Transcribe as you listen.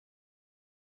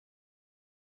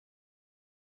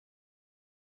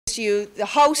to you the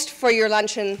host for your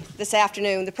luncheon this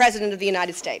afternoon, the President of the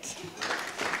United States.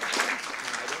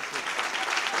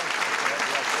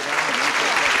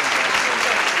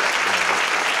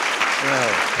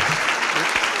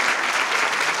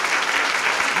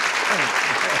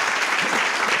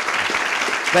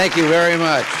 Thank you very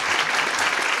much.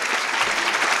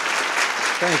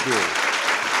 Thank you.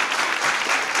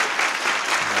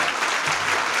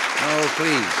 Oh,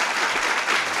 please.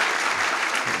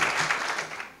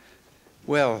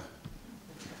 Well,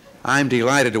 I'm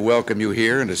delighted to welcome you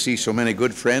here and to see so many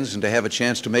good friends and to have a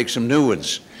chance to make some new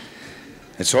ones.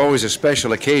 It's always a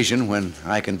special occasion when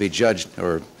I can be judged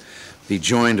or be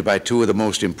joined by two of the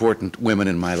most important women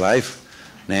in my life,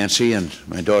 Nancy and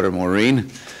my daughter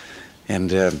Maureen.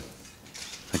 And I'll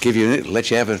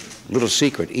let you have a little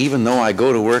secret. Even though I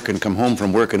go to work and come home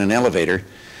from work in an elevator,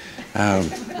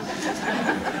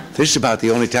 this is about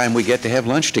the only time we get to have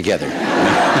lunch together.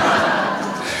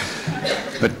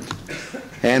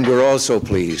 And we're also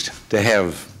pleased to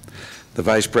have the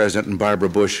Vice President and Barbara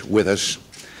Bush with us,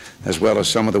 as well as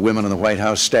some of the women on the White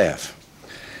House staff.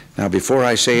 Now, before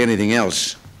I say anything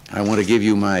else, I want to give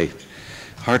you my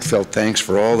heartfelt thanks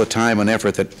for all the time and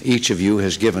effort that each of you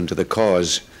has given to the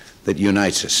cause that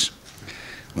unites us.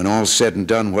 When all's said and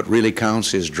done, what really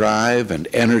counts is drive and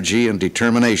energy and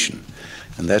determination,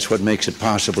 and that's what makes it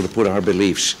possible to put our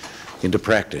beliefs into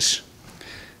practice.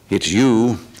 It's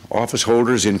you, office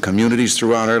holders in communities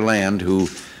throughout our land, who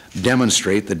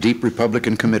demonstrate the deep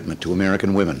Republican commitment to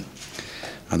American women.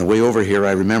 On the way over here,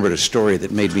 I remembered a story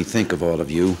that made me think of all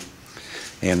of you,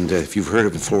 and if you've heard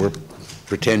it before,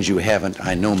 pretend you haven't.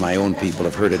 I know my own people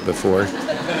have heard it before,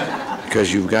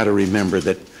 because you've got to remember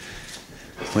that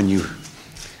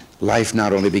life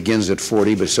not only begins at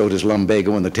 40, but so does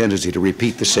lumbago and the tendency to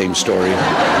repeat the same story.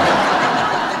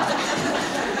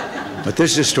 But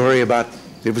this is a story about,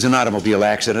 it was an automobile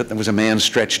accident. There was a man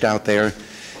stretched out there,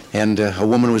 and a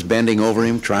woman was bending over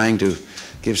him trying to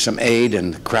give some aid,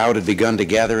 and the crowd had begun to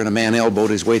gather, and a man elbowed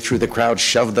his way through the crowd,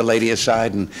 shoved the lady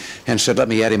aside, and said, "Let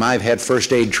me at him. I've had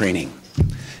first aid training."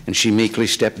 And she meekly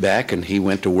stepped back, and he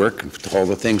went to work with all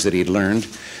the things that he'd learned.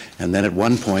 And then at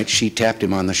one point, she tapped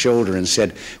him on the shoulder and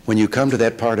said, "When you come to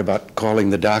that part about calling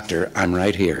the doctor, I'm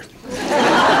right here."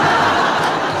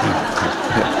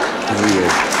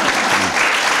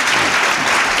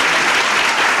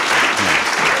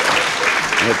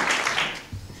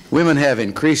 Women have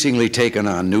increasingly taken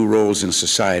on new roles in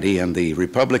society, and the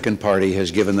Republican Party has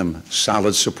given them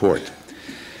solid support.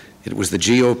 It was the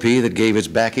GOP that gave its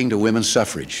backing to women's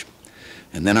suffrage.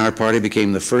 And then our party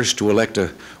became the first to elect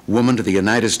a woman to the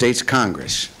United States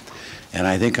Congress. And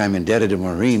I think I'm indebted to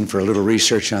Maureen for a little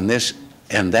research on this,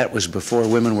 and that was before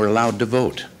women were allowed to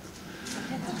vote.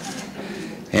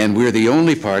 And we're the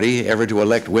only party ever to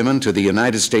elect women to the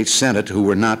United States Senate who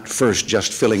were not first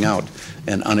just filling out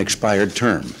an unexpired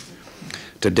term.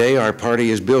 Today, our party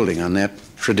is building on that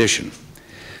tradition.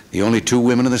 The only two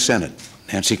women in the Senate,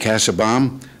 Nancy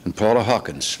Kassebaum and Paula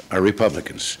Hawkins, are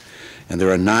Republicans. And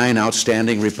there are 9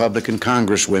 outstanding Republican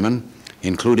congresswomen,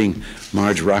 including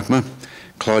Marge Rockma,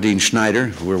 Claudine Schneider,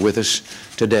 who are with us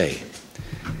today.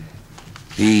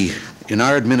 In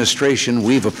our administration,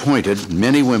 we've appointed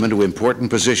many women to important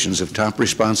positions of top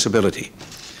responsibility.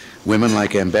 Women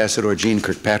like Ambassador Jean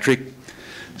Kirkpatrick,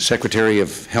 Secretary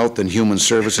of Health and Human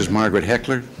Services Margaret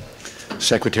Heckler,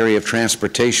 Secretary of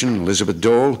Transportation Elizabeth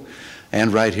Dole,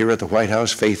 and right here at the White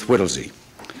House, Faith Whittlesey.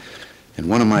 And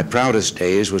one of my proudest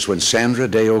days was when Sandra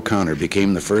Day O'Connor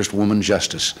became the first woman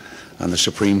justice on the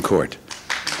Supreme Court.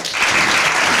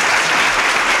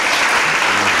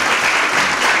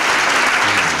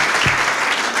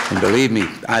 And believe me,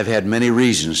 I've had many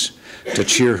reasons to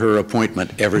cheer her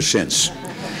appointment ever since.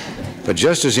 But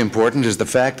just as important is the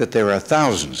fact that there are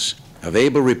thousands of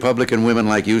able Republican women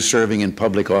like you serving in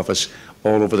public office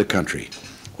all over the country.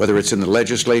 Whether it's in the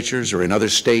legislatures or in other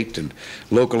state and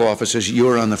local offices,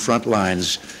 you're on the front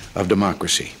lines of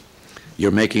democracy.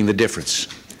 You're making the difference.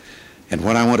 And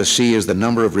what I want to see is the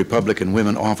number of Republican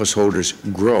women office holders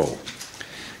grow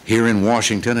here in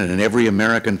Washington and in every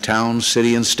American town,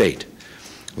 city, and state,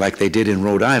 like they did in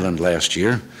Rhode Island last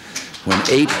year, when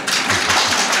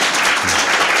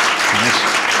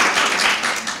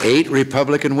 8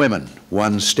 Republican women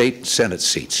won state Senate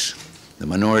seats. The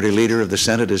minority leader of the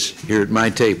Senate is here at my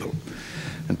table.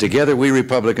 And together we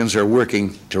Republicans are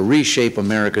working to reshape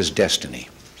America's destiny.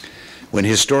 When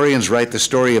historians write the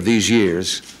story of these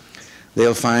years,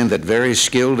 they'll find that very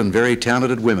skilled and very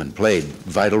talented women played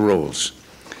vital roles.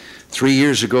 3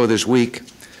 years ago this week,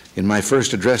 in my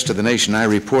first address to the nation, I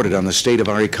reported on the state of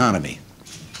our economy.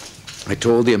 I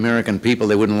told the American people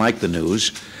they wouldn't like the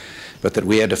news, but that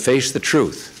we had to face the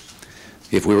truth,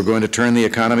 if we were going to turn the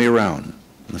economy around.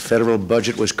 The federal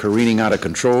budget was careening out of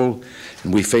control,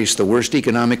 and we faced the worst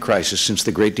economic crisis since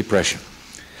the Great Depression.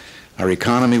 Our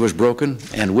economy was broken,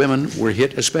 and women were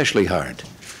hit especially hard.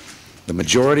 The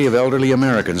majority of elderly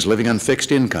Americans living on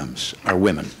fixed incomes are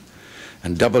women,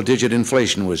 and double-digit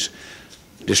inflation was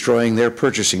destroying their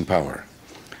purchasing power.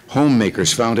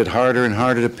 Homemakers found it harder and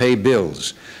harder to pay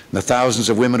bills. The thousands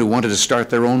of women who wanted to start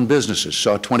their own businesses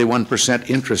saw 21%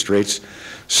 interest rates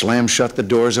slam shut the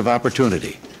doors of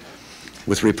opportunity.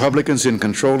 With Republicans in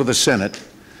control of the Senate,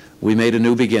 we made a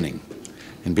new beginning.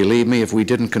 And believe me, if we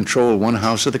didn't control one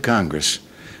house of the Congress,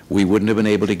 we wouldn't have been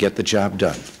able to get the job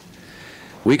done.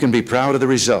 We can be proud of the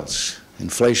results.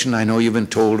 Inflation, I know you've been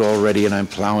told already, and I'm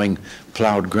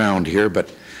plowed ground here,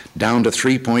 but down to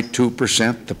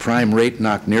 3.2%. The prime rate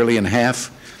knocked nearly in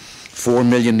half. 4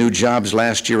 million new jobs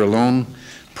last year alone.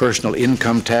 Personal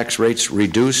income tax rates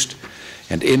reduced,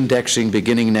 and indexing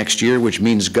beginning next year, which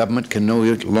means government can no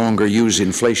longer use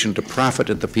inflation to profit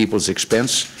at the people's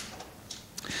expense.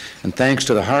 And thanks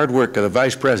to the hard work of the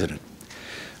Vice President,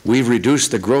 we've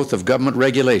reduced the growth of government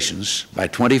regulations by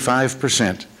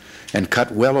 25% and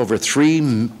cut well over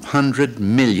 300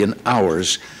 million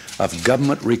hours of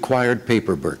government-required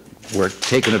paperwork,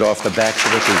 taking it off the backs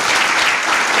of the people.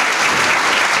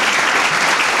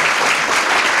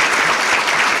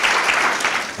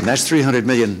 And that's 300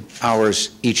 million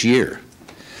hours each year.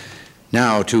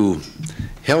 Now, to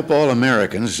help all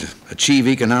Americans achieve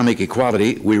economic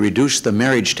equality, we reduced the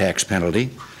marriage tax penalty.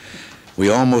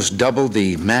 We almost doubled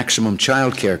the maximum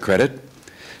child care credit.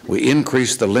 We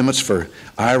increased the limits for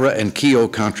IRA and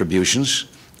KEO contributions,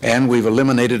 and we've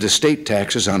eliminated estate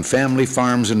taxes on family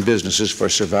farms and businesses for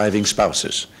surviving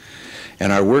spouses.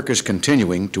 And our work is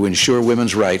continuing to ensure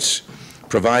women's rights,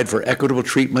 provide for equitable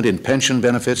treatment in pension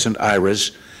benefits and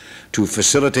IRAs, to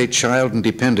facilitate child and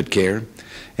dependent care,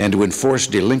 and to enforce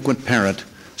delinquent parent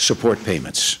support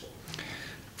payments.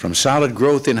 From solid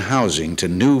growth in housing to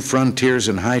new frontiers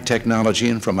in high technology,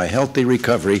 and from a healthy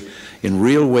recovery in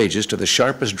real wages to the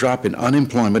sharpest drop in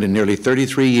unemployment in nearly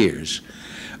 33 years,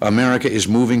 America is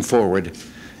moving forward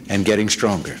and getting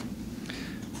stronger.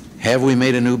 Have we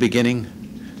made a new beginning?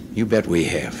 You bet we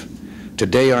have.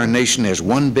 Today, our nation has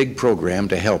one big program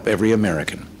to help every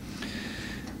American.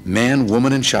 Man,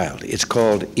 woman, and child. It's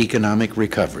called economic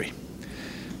recovery.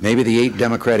 Maybe the 8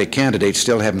 Democratic candidates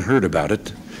still haven't heard about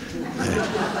it.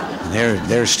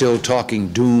 They're still talking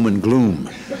doom and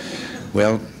gloom.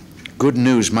 Well, good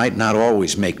news might not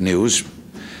always make news,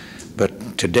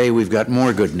 but today we've got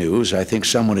more good news. I think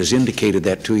someone has indicated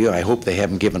that to you. I hope they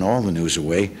haven't given all the news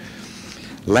away.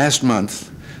 Last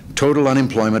month, total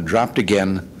unemployment dropped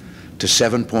again to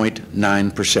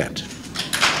 7.9%.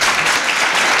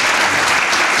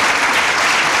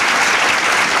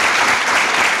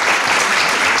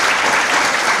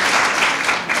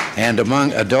 And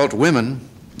among adult women,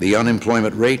 the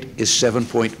unemployment rate is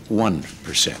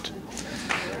 7.1%.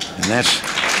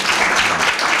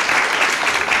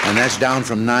 And that's down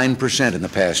from 9% in the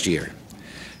past year.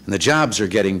 And the jobs are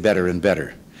getting better and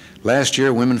better. Last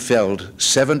year, women filled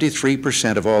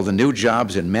 73% of all the new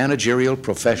jobs in managerial,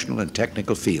 professional, and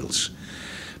technical fields.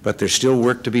 But there's still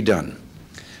work to be done.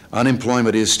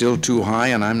 Unemployment is still too high,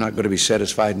 and I'm not going to be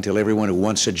satisfied until everyone who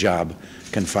wants a job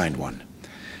can find one.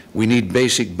 We need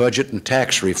basic budget and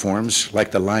tax reforms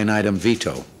like the line item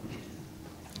veto,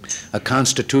 a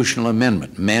constitutional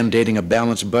amendment mandating a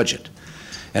balanced budget,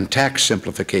 and tax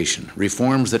simplification,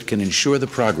 reforms that can ensure the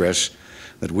progress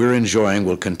that we're enjoying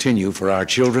will continue for our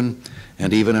children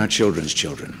and even our children's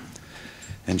children.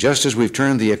 And just as we've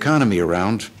turned the economy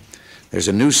around, there's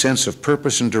a new sense of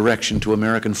purpose and direction to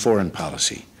American foreign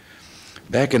policy.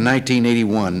 Back in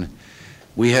 1981,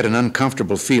 we had an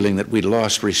uncomfortable feeling that we'd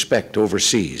lost respect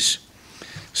overseas.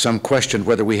 Some questioned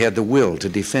whether we had the will to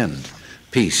defend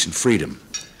peace and freedom.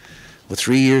 Well,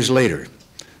 3 years later,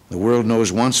 the world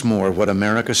knows once more what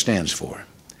America stands for: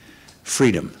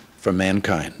 freedom for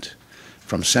mankind.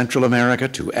 From Central America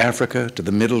to Africa to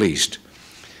the Middle East,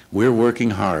 we're working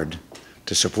hard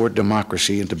to support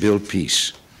democracy and to build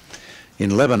peace.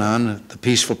 In Lebanon, the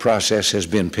peaceful process has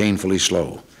been painfully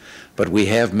slow, but we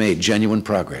have made genuine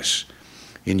progress.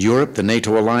 In Europe, the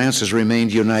NATO alliance has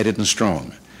remained united and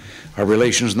strong. Our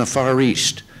relations in the Far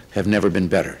East have never been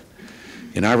better.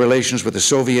 In our relations with the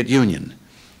Soviet Union,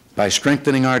 by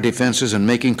strengthening our defenses and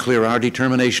making clear our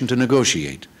determination to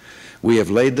negotiate, we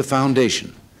have laid the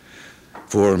foundation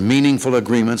for meaningful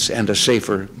agreements and a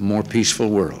safer, more peaceful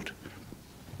world.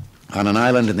 On an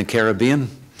island in the Caribbean,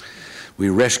 we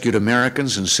rescued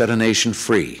Americans and set a nation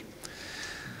free.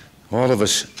 All of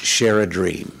us share a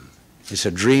dream. It's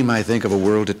a dream, I think, of a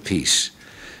world at peace.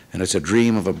 and it's a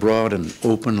dream of a broad and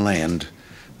open land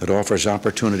that offers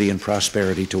opportunity and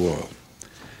prosperity to all.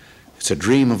 It's a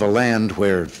dream of a land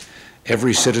where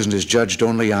every citizen is judged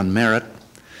only on merit,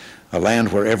 a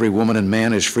land where every woman and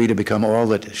man is free to become all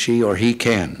that she or he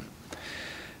can.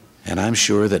 And I'm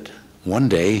sure that one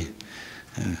day,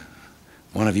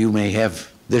 one of you may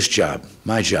have this job,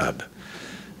 my job.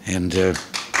 And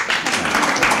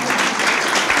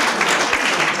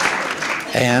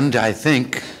I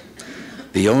think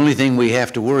the only thing we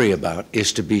have to worry about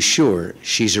is to be sure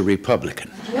she's a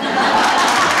Republican.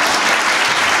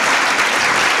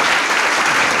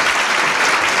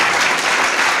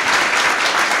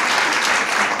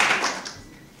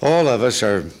 All of us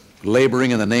are laboring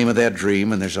in the name of that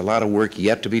dream, and there's a lot of work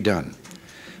yet to be done.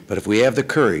 But if we have the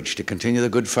courage to continue the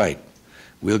good fight,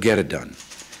 we'll get it done,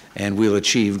 and we'll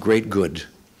achieve great good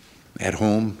at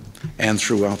home and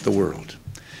throughout the world.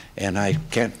 And I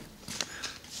can't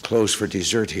close for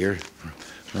dessert here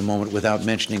for a moment without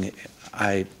mentioning,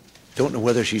 I don't know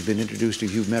whether she's been introduced,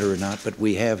 if you've met her or not, but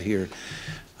we have here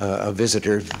a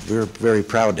visitor we're very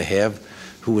proud to have,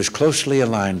 who was closely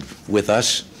aligned with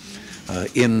us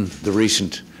in the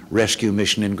recent rescue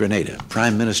mission in Grenada,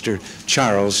 Prime Minister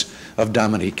Charles of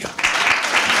Dominica.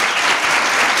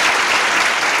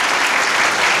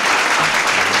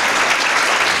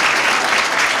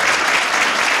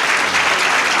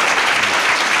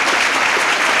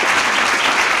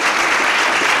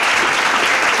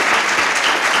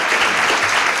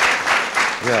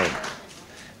 Well,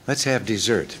 let's have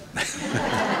dessert.